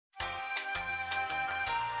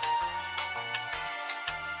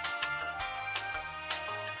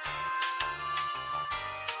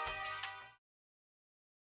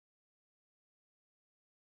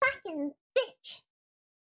fucking bitch.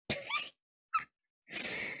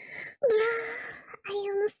 Bruh, I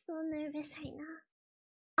am so nervous right now.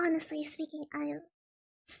 Honestly speaking, I am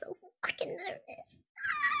so fucking nervous.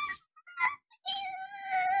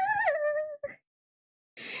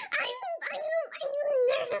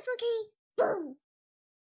 I'm nervous, okay? Boom.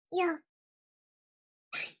 Yeah.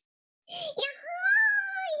 Yahoo!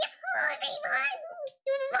 Yahoo, everyone!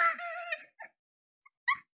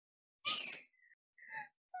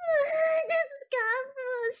 This scuff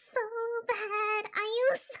was so bad. I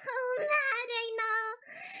am so mad right now.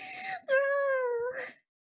 Bro.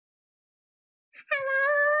 Hello!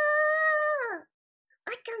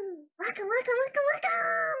 Welcome!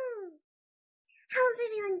 How's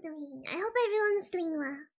everyone doing? I hope everyone's doing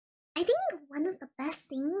well. I think one of the best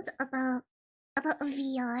things about a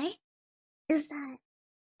VR is that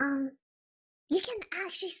you can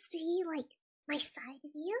actually see like my side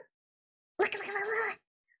view. Look,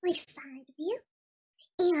 my side view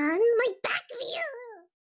and my back view.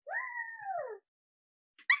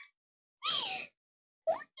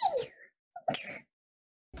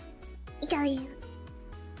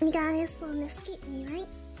 You guys won't escape me, right?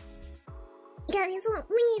 You guys won't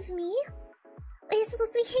leave me. We're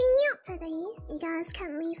supposed to be hanging out today. You guys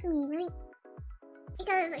can't leave me, right? You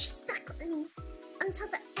guys are stuck with me until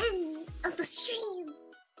the end of the stream.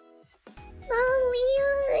 Don't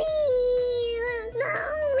leave me.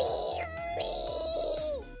 Don't leave me.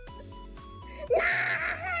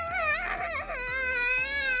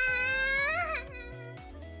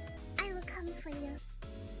 I will come for you.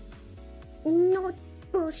 No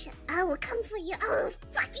bullshit. I will come for you. I will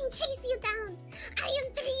fucking chase you down. I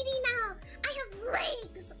am 3D now. I have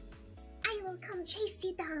legs. I will come chase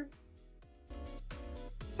you down.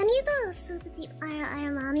 Can you do a super deep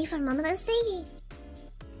IRR mommy for Mother's Day?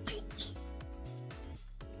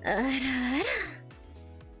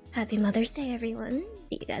 Happy Mother's Day, everyone.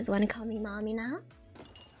 Do you guys want to call me mommy now?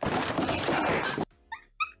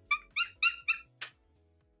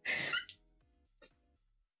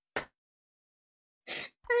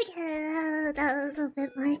 Okay, that was a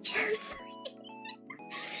bit much. I'm sorry.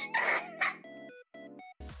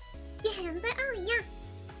 Your hands are... Oh, yeah.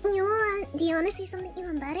 Do you want to see something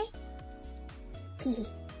even better?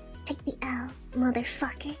 Take the L,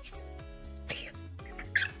 motherfuckers.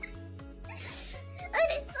 That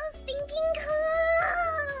is so stinking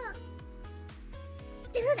cool!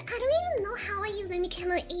 Dude, I don't even know how I even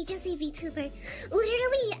became an agency VTuber.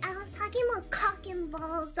 Literally, I was talking about cock and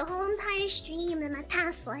balls the whole entire stream in my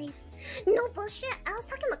past life. No bullshit, I was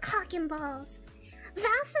talking about cock and balls.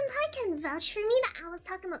 Val-senpai can vouch for me that I was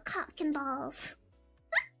talking about cock and balls.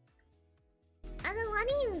 I've been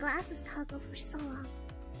letting glasses toggle for so long.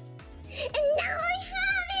 And now I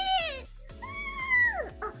have it!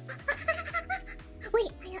 Oh.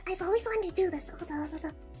 Wait, I've always wanted to do this. Hold on.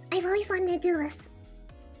 I've always wanted to do this.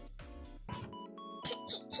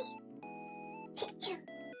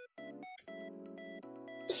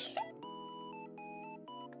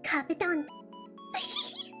 Capitan.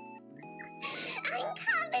 I'm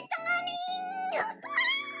capitaning!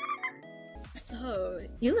 So,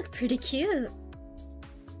 you look pretty cute.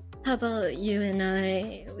 How about you and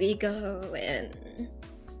we go and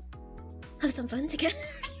have some fun together?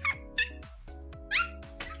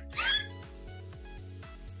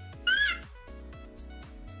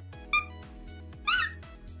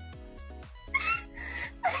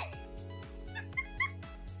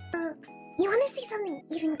 You wanna see something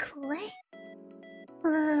even cooler?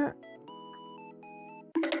 I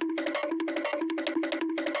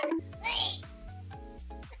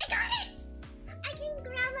got it! I can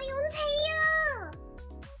grab my own tail!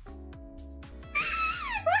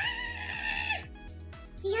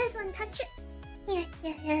 You guys wanna touch it? Here.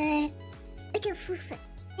 I can floof it.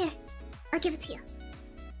 Here, I'll give it to you.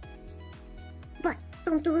 But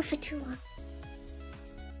don't do it for too long.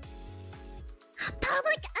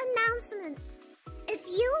 Public announcement! If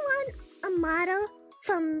you want a model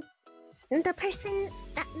from the person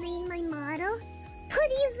that made my model,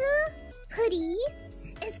 Hoodie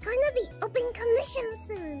is gonna be open commission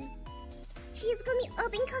soon. She's gonna be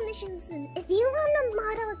open commission soon. If you want a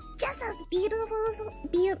model just as beautiful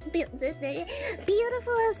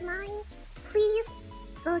as mine, please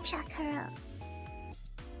go check her out.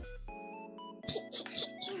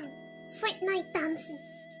 Fortnite dancing.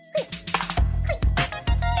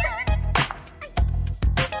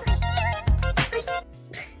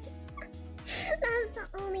 That's the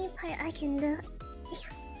only part I can do.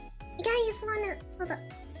 You guys wanna... Hold up.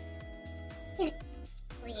 Here.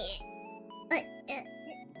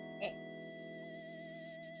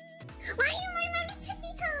 Why are you wearing my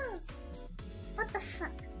tippy toes? What the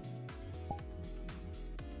fuck?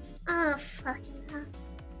 Oh, fuck.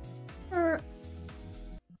 I'm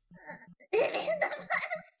in the bus.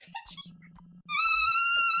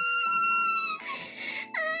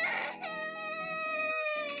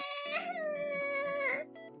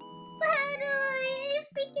 How do I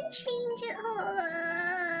freaking change it all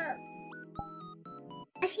up?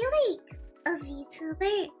 I feel like a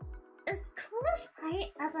VTuber, the coolest part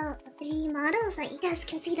about the 3D model is that you guys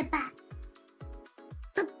can see the back.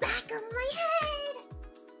 The back of my head!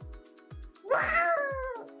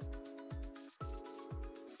 Wow!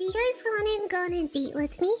 You guys wanna go on a date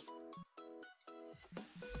with me?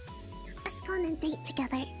 Let's go on a date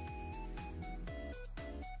together.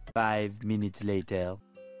 5 minutes later.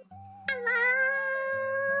 Hello?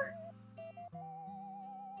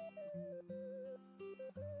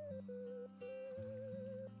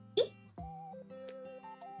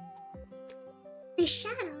 The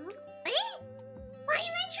shadow? Why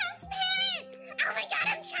am I transparent? Oh my god,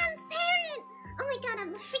 I'm transparent! Oh my god,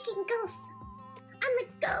 I'm a freaking ghost! I'm a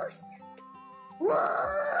ghost!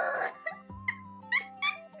 Whoa!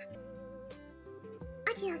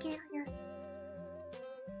 Okay.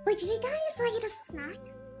 Wait, did you guys eat a snack?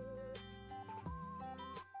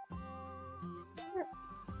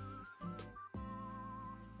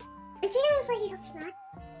 Did you guys eat a snack?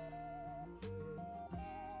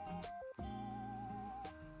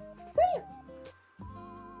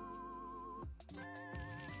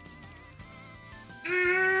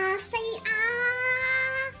 Say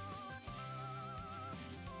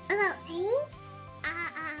about pain?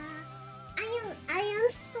 I am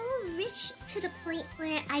so rich to the point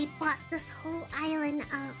where I bought this whole island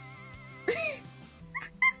up.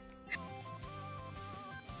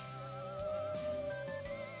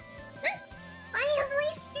 Why is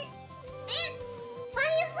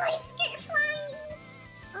my skirt flying?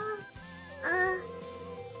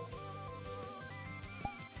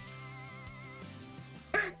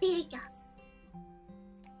 There it goes.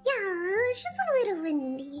 Yeah, it's just a little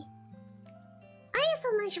windy. I hear so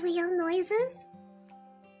much wheel noises.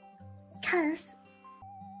 Because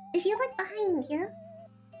if you look behind you,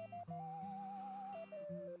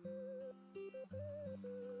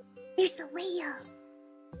 there's the whale.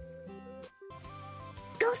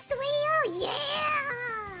 Ghost whale, yeah!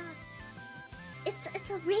 It's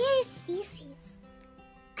a rare species.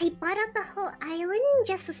 I bought out the whole island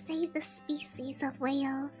just to save the species of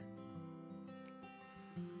whales.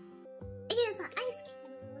 Here's an ice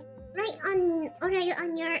cream. Right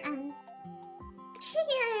on your end.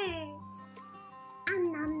 Cheers! Nom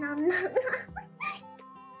nom nom nom.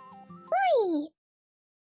 Why?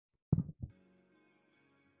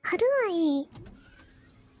 How do I...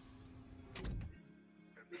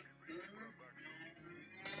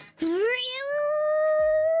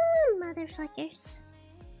 Motherfuckers.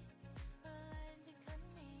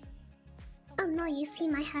 Oh no, you see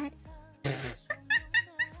my head.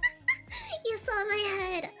 You saw my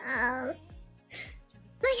head.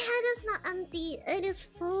 My head is not empty. It is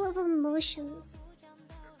full of emotions.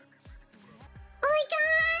 Oh my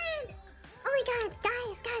god! Oh my god,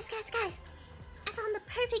 guys! I found the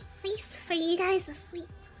perfect place for you guys to sleep.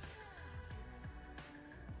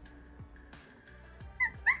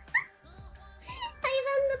 I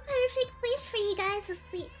found the perfect place for you guys to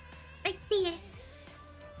sleep. Right there.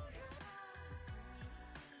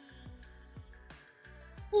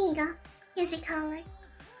 Here you go. Here's your collar.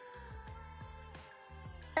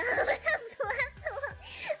 Oh, that's left alone.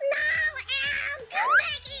 No, Am! Come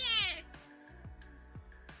back here!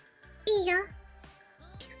 Here you go.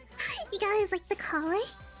 You guys like the collar?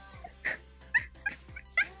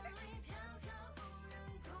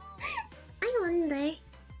 I wonder.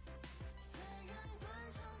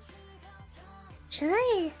 Should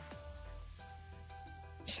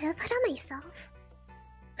I put on myself?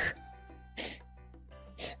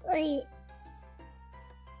 Wait.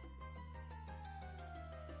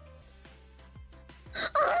 Oh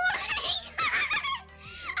my god!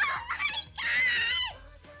 Oh my god!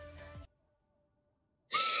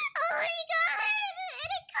 Oh my god!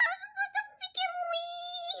 And it comes with a freaking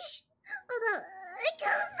leash! Hold up, it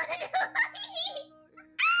comes with a leash!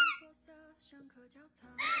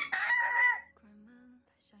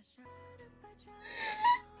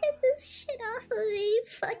 Get this shit off of me,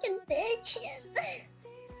 fucking bitch!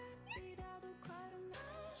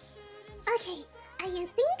 Okay, I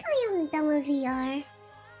think I am done with VR.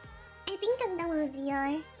 I think I'm done with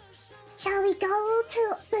VR. Shall we go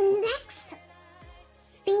to the next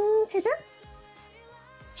thing to do?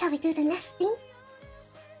 Shall we do the next thing?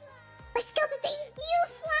 Let's go to debut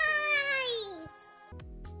slides!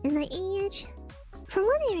 In the age, from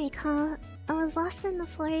what I recall, I was lost in the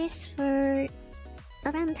forest for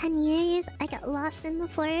around 10 years. I got lost in the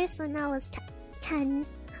forest when I was 10.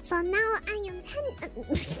 So now I am 10. I am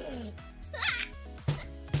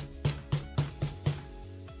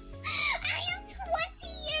 20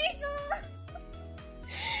 years old.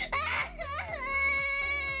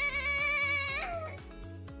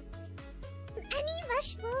 Any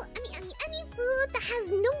vegetable, any food that has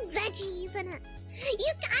no veggies in it.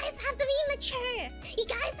 You guys have to be mature. You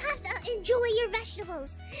guys have to enjoy your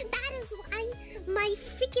vegetables. That is why my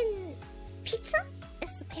freaking pizza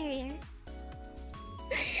is superior.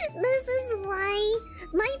 This is why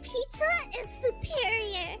my pizza is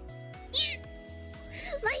superior.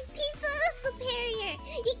 My pizza is superior.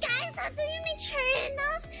 You guys have to be mature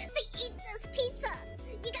enough to eat this pizza.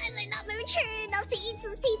 You guys are not mature enough to eat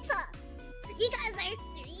this pizza. You guys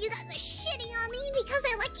are shitting on me because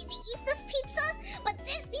I like you to eat this pizza, but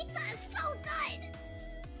this pizza is so good.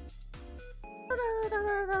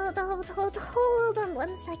 Hold on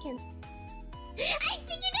 1 second. I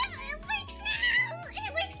figured it out. It works now.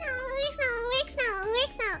 It works now. It works now. It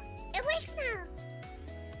works now. It works now. It works now.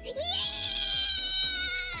 Yeah!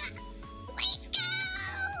 Let's go!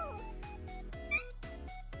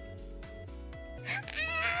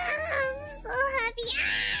 I'm so happy.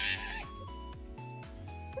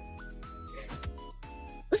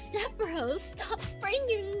 Step bro, stop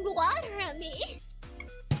spraying water at me.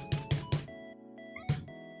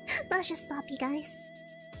 That should stop you guys.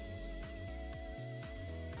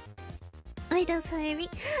 Or does hurry.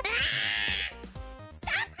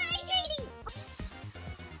 Stop hydrating!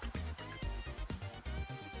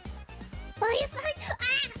 Why is that?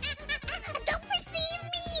 Don't perceive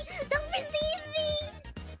me! Don't perceive me!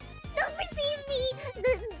 Don't perceive me!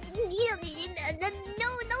 No reason! No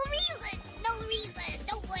reason!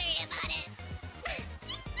 Don't worry about it!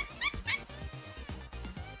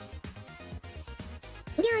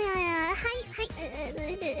 Yeah. Hi.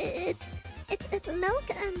 It's milk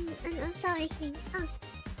and sour cream. Oh.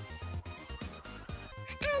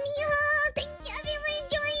 Anyhow, thank you everyone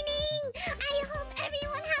joining. I hope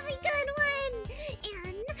everyone have a good one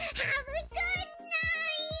and have a good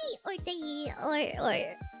night or day or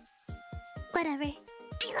whatever.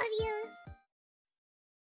 I love you.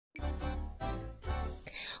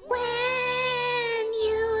 When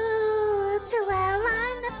you dwell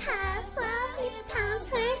on the past while we pounce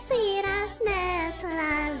her sweet as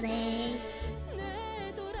naturally.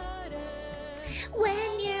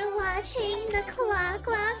 When you're watching the clock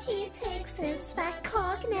while she takes its back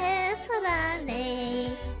cognate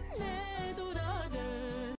naturally.